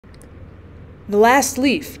The Last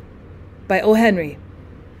Leaf by O. Henry.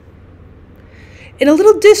 In a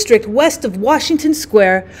little district west of Washington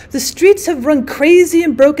Square, the streets have run crazy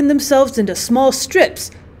and broken themselves into small strips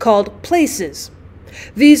called places.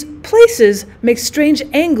 These places make strange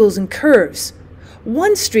angles and curves.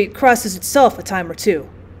 One street crosses itself a time or two.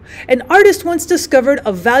 An artist once discovered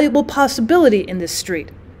a valuable possibility in this street.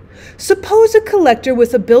 Suppose a collector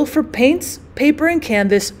with a bill for paints, paper, and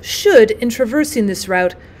canvas should, in traversing this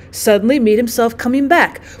route, suddenly meet himself coming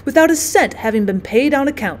back without a cent having been paid on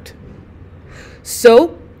account.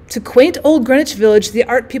 So, to quaint old Greenwich Village, the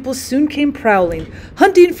art people soon came prowling,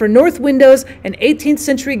 hunting for north windows and 18th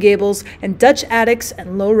century gables and Dutch attics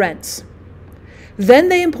and low rents. Then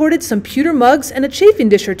they imported some pewter mugs and a chafing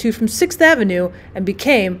dish or two from 6th Avenue and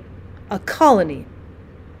became a colony.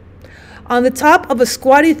 On the top of a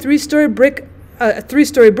squatty three-story brick,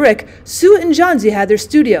 Sue and Johnsy had their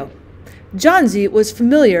studio. Johnsy was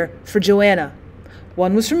familiar for Joanna.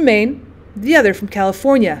 One was from Maine, the other from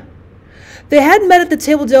California. They had met at the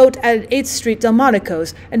table d'hote at 8th Street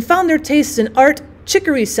Delmonico's and found their tastes in art,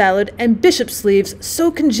 chicory salad, and bishop sleeves so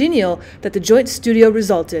congenial that the joint studio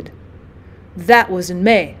resulted. That was in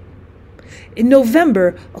May. In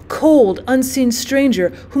November, a cold, unseen stranger,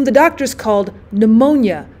 whom the doctors called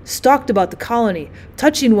pneumonia, stalked about the colony,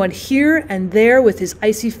 touching one here and there with his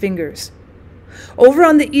icy fingers. Over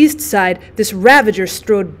on the east side, this ravager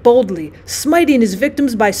strode boldly, smiting his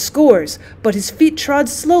victims by scores, but his feet trod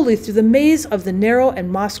slowly through the maze of the narrow and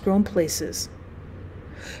moss-grown places.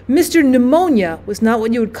 Mr. Pneumonia was not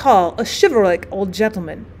what you would call a chivalric old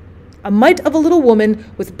gentleman. A mite of a little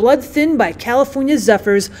woman, with blood thinned by California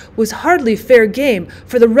zephyrs, was hardly fair game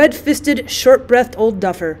for the red-fisted, short-breathed old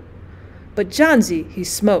duffer. But Johnsy he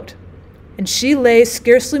smote, and she lay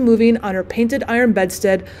scarcely moving on her painted iron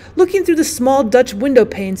bedstead, looking through the small Dutch window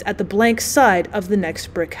panes at the blank side of the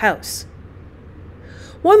next brick house.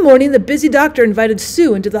 One morning the busy doctor invited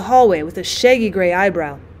Sue into the hallway with a shaggy gray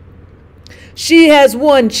eyebrow. "She has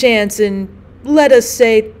one chance in, let us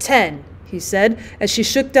say, 10, he said, as he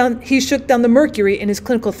shook down the mercury in his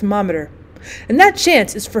clinical thermometer. "And that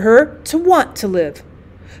chance is for her to want to live.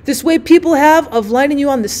 This way people have of lining you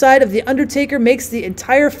on the side of the undertaker makes the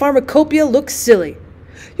entire pharmacopoeia look silly.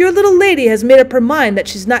 Your little lady has made up her mind that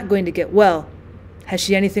she's not going to get well. Has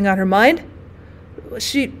she anything on her mind?"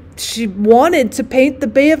 She wanted to paint the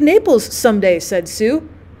Bay of Naples someday," said Sue.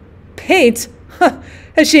 "Paint? Huh.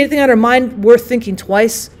 Has she anything on her mind worth thinking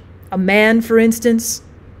twice? A man, for instance?"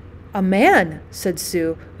 "A man," said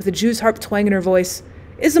Sue, with a jew's harp twang in her voice.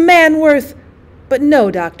 "Is a man worth—" "But no,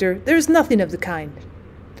 doctor, there is nothing of the kind."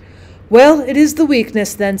 "Well, it is the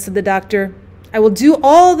weakness, then," said the doctor. "I will do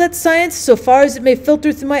all that science, so far as it may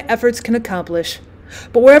filter through my efforts, can accomplish.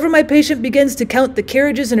 But wherever my patient begins to count the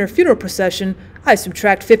carriages in her funeral procession, I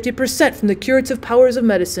subtract 50% from the curative powers of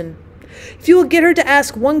medicine. If you will get her to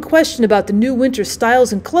ask one question about the new winter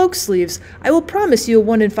styles and cloak sleeves, I will promise you a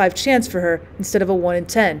 1 in 5 chance for her instead of a 1 in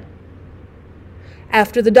 10.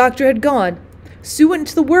 After the doctor had gone, Sue went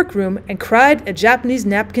into the workroom and cried a Japanese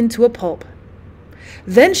napkin to a pulp.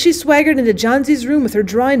 Then she swaggered into Johnsy's room with her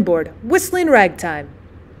drawing board, whistling ragtime.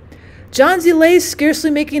 Johnsy lay scarcely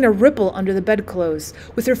making a ripple under the bedclothes,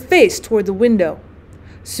 with her face toward the window.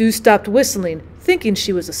 Sue stopped whistling, thinking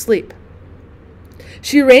she was asleep.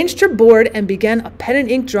 She arranged her board and began a pen and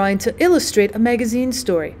ink drawing to illustrate a magazine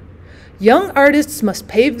story. Young artists must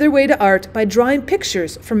pave their way to art by drawing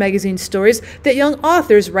pictures for magazine stories that young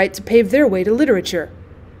authors write to pave their way to literature.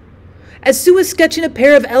 As Sue was sketching a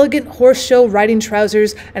pair of elegant horse-show riding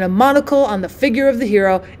trousers and a monocle on the figure of the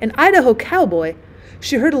hero, an Idaho cowboy,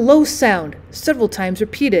 she heard a low sound, several times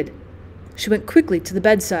repeated. She went quickly to the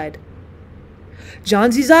bedside.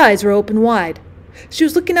 Johnsy's eyes were open wide. She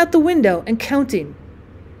was looking out the window and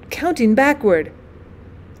counting backward.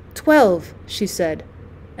 12, she said,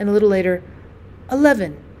 and a little later,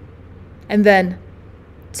 11, and then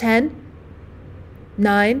 10,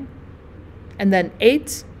 9, and then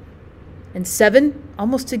 8, and 7,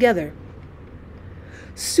 almost together.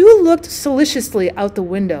 Sue looked solicitously out the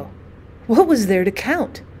window. What was there to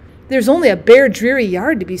count? There was only a bare, dreary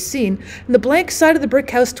yard to be seen, and the blank side of the brick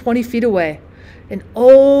house 20 feet away. An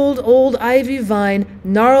old ivy vine,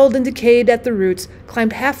 gnarled and decayed at the roots,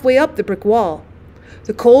 climbed halfway up the brick wall.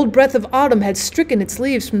 The cold breath of autumn had stricken its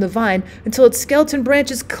leaves from the vine until its skeleton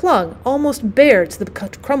branches clung almost bare to the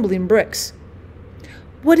crumbling bricks.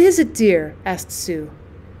 "What is it, dear?" asked Sue.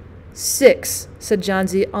 6, said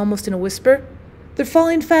Johnsy, almost in a whisper. "They're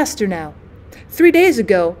falling faster now. 3 days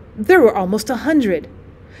ago, there were almost 100.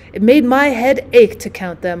 It made my head ache to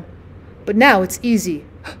count them. But now it's easy.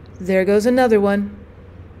 There goes another one.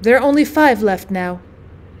 There are only 5 left now.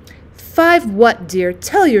 5 what, dear?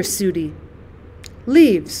 Tell your Sudi.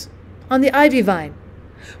 Leaves. On the ivy vine.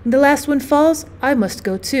 When the last one falls, I must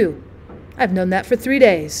go too. I've known that for 3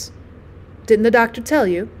 days. Didn't the doctor tell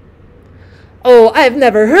you? Oh, I've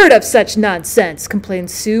never heard of such nonsense,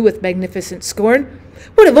 complained Sue with magnificent scorn.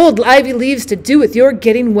 What have old ivy leaves to do with your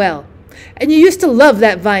getting well? And you used to love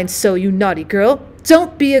that vine so, you naughty girl.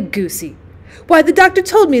 Don't be a goosey. Why, the doctor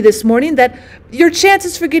told me this morning that your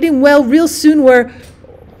chances for getting well real soon were...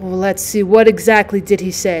 Well, let's see, what exactly did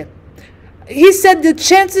he say? He said the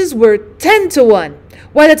chances were 10 to 1.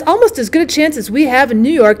 Why, that's almost as good a chance as we have in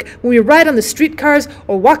New York when we ride on the streetcars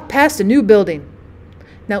or walk past a new building.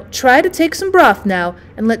 Now, try to take some broth now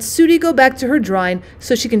and let Sudi go back to her drawing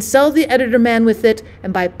so she can sell the editor man with it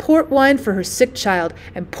and buy port wine for her sick child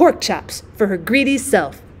and pork chops for her greedy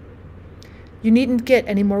self. You needn't get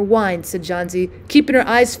any more wine, said Johnsy, keeping her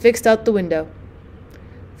eyes fixed out the window.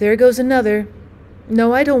 There goes another.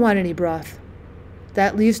 No, I don't want any broth.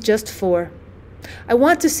 That leaves just 4. I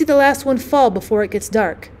want to see the last one fall before it gets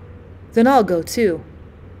dark. Then I'll go too.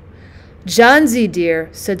 Johnsy, dear,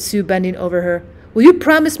 said Sue, bending over her, will you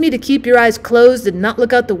promise me to keep your eyes closed and not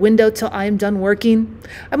look out the window till I am done working?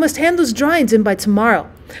 I must hand those drawings in by tomorrow.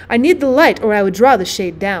 I need the light or I would draw the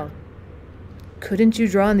shade down. Couldn't you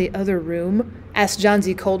draw in the other room? Asked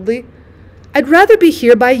Johnsy coldly. I'd rather be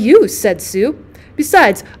here by you, said Sue.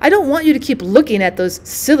 Besides, I don't want you to keep looking at those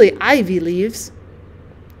silly ivy leaves.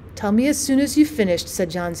 Tell me as soon as you've finished,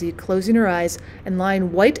 said Johnsy, closing her eyes and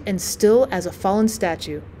lying white and still as a fallen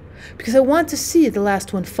statue, because I want to see the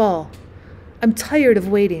last one fall. I'm tired of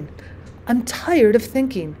waiting. I'm tired of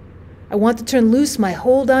thinking. I want to turn loose my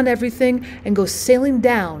hold on everything and go sailing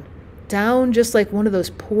down just like one of those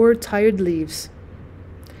poor tired leaves.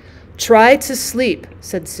 Try to sleep,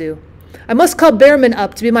 said Sue. I must call Behrman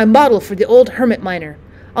up to be my model for the old hermit miner.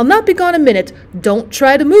 I'll not be gone a minute. Don't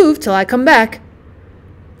try to move till I come back.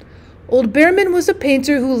 Old Behrman was a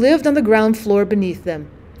painter who lived on the ground floor beneath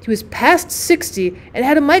them. He was past 60 and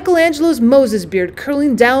had a Michelangelo's Moses beard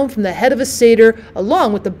curling down from the head of a satyr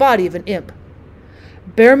along with the body of an imp.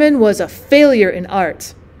 Behrman was a failure in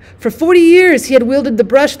art. For 40 years he had wielded the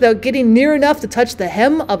brush without getting near enough to touch the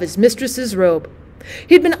hem of his mistress's robe.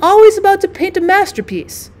 He had been always about to paint a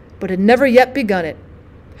masterpiece, but had never yet begun it.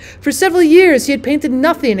 For several years he had painted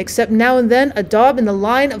nothing except now and then a daub in the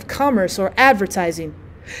line of commerce or advertising.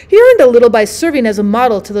 He earned a little by serving as a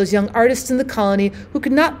model to those young artists in the colony who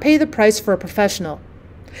could not pay the price for a professional.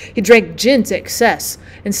 He drank gin to excess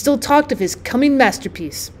and still talked of his coming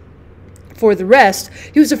masterpiece. For the rest,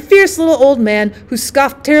 he was a fierce little old man who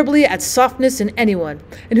scoffed terribly at softness in anyone,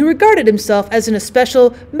 and who regarded himself as an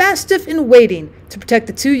especial mastiff in waiting to protect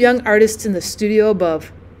the 2 young artists in the studio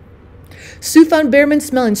above. Sue found Behrman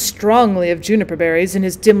smelling strongly of juniper berries in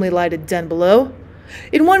his dimly lighted den below.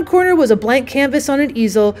 In one corner was a blank canvas on an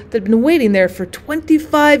easel that had been waiting there for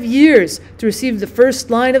 25 years to receive the first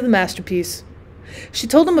line of the masterpiece. She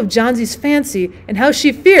told him of Johnsy's fancy and how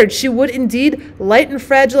she feared she would indeed, light and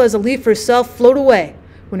fragile as a leaf herself, float away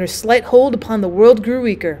when her slight hold upon the world grew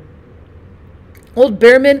weaker. Old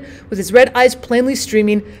Behrman, with his red eyes plainly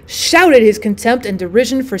streaming, shouted his contempt and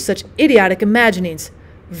derision for such idiotic imaginings.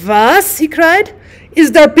 Was? He cried.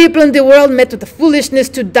 Is there people in the world met with the foolishness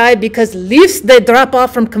to die because leaves they drop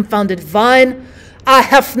off from confounded vine? I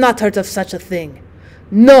have not heard of such a thing.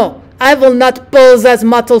 No, I will not pose as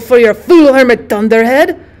model for your fool hermit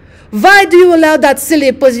thunderhead. Why do you allow that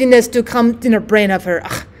silly pussiness to come in her brain of her?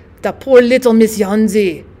 Ach, the poor little Miss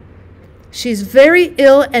Johnsy. She's very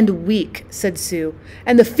ill and weak, said Sue,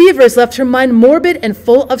 and the fever has left her mind morbid and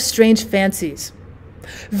full of strange fancies.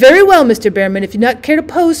 Very well, Mr. Behrman, if you do not care to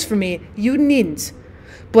pose for me, you needn't.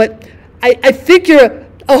 But I think you're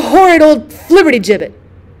a horrid old flibberty-gibbet.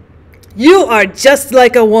 You are just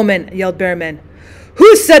like a woman, yelled Behrman.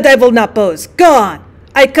 Who said I will not pose? Go on.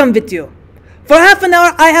 I come with you. For half an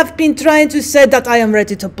hour I have been trying to say that I am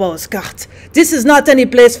ready to pose. God, this is not any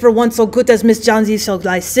place for one so good as Miss Johnsy shall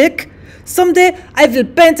lie sick. Someday I will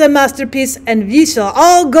paint a masterpiece and we shall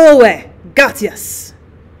all go away. God, yes.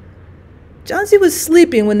 Johnsy was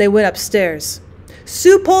sleeping when they went upstairs.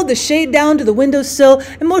 Sue pulled the shade down to the windowsill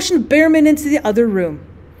and motioned Behrman into the other room.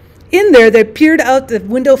 In there they peered out the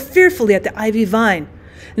window fearfully at the ivy vine,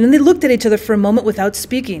 and then they looked at each other for a moment without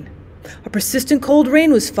speaking. A persistent cold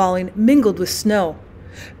rain was falling, mingled with snow.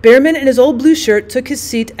 Behrman in his old blue shirt took his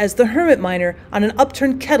seat as the hermit miner on an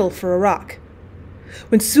upturned kettle for a rock.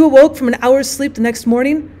 When Sue awoke from an hour's sleep the next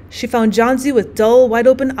morning, she found Johnsy with dull,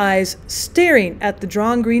 wide-open eyes staring at the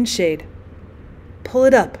drawn green shade. Pull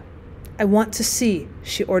it up. I want to see,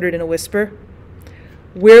 she ordered in a whisper.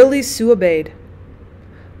 Wearily Sue obeyed.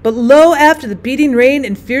 But lo, after the beating rain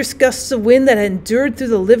and fierce gusts of wind that had endured through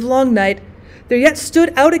the livelong night, there yet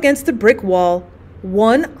stood out against the brick wall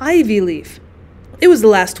one ivy leaf. It was the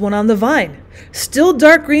last one on the vine, still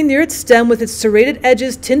dark green near its stem, with its serrated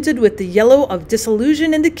edges tinted with the yellow of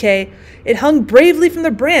disillusion and decay. It hung bravely from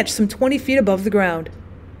the branch some 20 feet above the ground.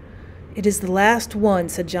 "It is the last one,"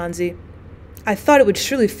 said Johnsy. "I thought it would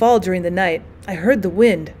surely fall during the night. I heard the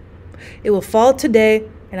wind. It will fall today,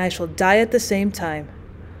 and I shall die at the same time."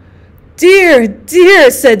 "Dear,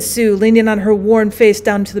 dear," said Sue, leaning on her worn face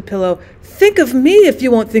down to the pillow. "Think of me if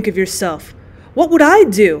you won't think of yourself. What would I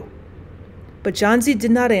do?" But Johnsy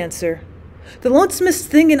did not answer. The lonesomest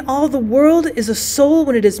thing in all the world is a soul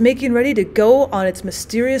when it is making ready to go on its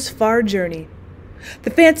mysterious far journey.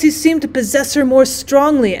 The fancies seemed to possess her more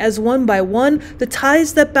strongly as one by one the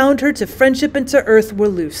ties that bound her to friendship and to earth were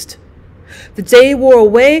loosed. The day wore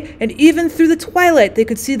away, and even through the twilight they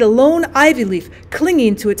could see the lone ivy leaf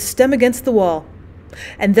clinging to its stem against the wall.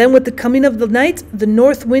 And then with the coming of the night, the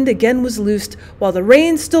north wind again was loosed, while the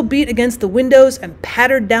rain still beat against the windows and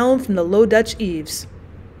pattered down from the low Dutch eaves.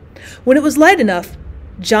 When it was light enough,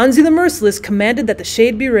 Johnsy the Merciless commanded that the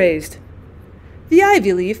shade be raised. The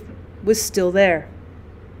ivy leaf was still there.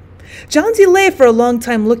 Johnsy lay for a long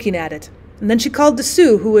time looking at it, and then she called to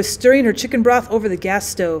Sue, who was stirring her chicken broth over the gas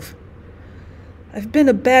stove. "I've been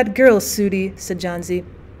a bad girl, Sudie," said Johnsy.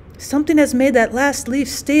 "Something has made that last leaf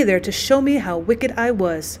stay there to show me how wicked I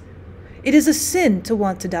was. It is a sin to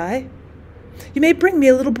want to die. You may bring me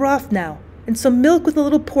a little broth now, and some milk with a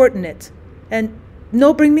little port in it. And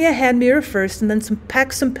no, bring me a hand mirror first, and then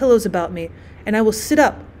pack some pillows about me, and I will sit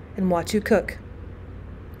up and watch you cook."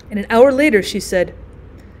 And an hour later she said,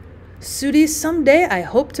 "Sudie, some day I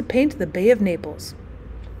hope to paint the Bay of Naples."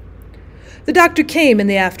 The doctor came in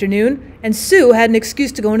the afternoon, and Sue had an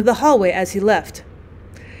excuse to go into the hallway as he left.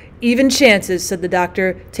 "Even chances," said the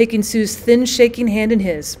doctor, taking Sue's thin, shaking hand in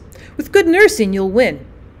his. "With good nursing, you'll win.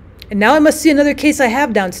 And now I must see another case I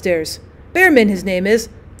have downstairs. Behrman, his name is.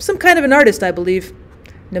 Some kind of an artist, I believe.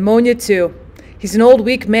 Pneumonia, too. He's an old,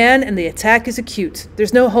 weak man, and the attack is acute.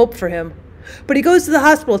 There's no hope for him. But he goes to the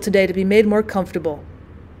hospital today to be made more comfortable."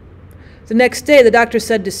 The next day, the doctor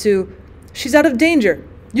said to Sue, "She's out of danger.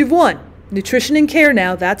 You've won. Nutrition and care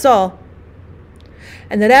now, that's all."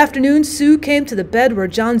 And that afternoon Sue came to the bed where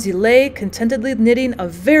Johnsy lay, contentedly knitting a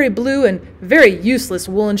very blue and very useless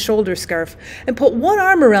woolen shoulder scarf, and put one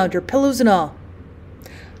arm around her, pillows and all.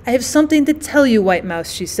 "I have something to tell you, White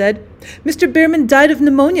Mouse," she said. "Mr. Behrman died of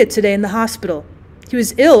pneumonia today in the hospital. He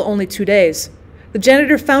was ill only 2 days. The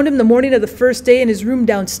janitor found him the morning of the first day in his room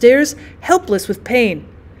downstairs, helpless with pain.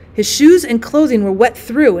 His shoes and clothing were wet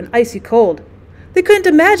through and icy cold. They couldn't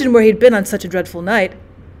imagine where he'd been on such a dreadful night.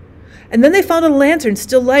 And then they found a lantern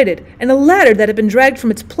still lighted, and a ladder that had been dragged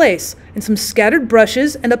from its place, and some scattered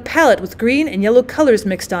brushes, and a palette with green and yellow colors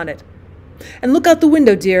mixed on it. And look out the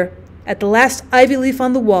window, dear, at the last ivy leaf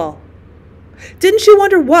on the wall. Didn't you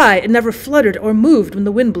wonder why it never fluttered or moved when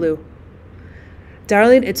the wind blew?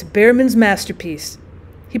 Darling, it's Behrman's masterpiece.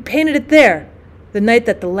 He painted it there, the night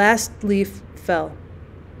that the last leaf fell."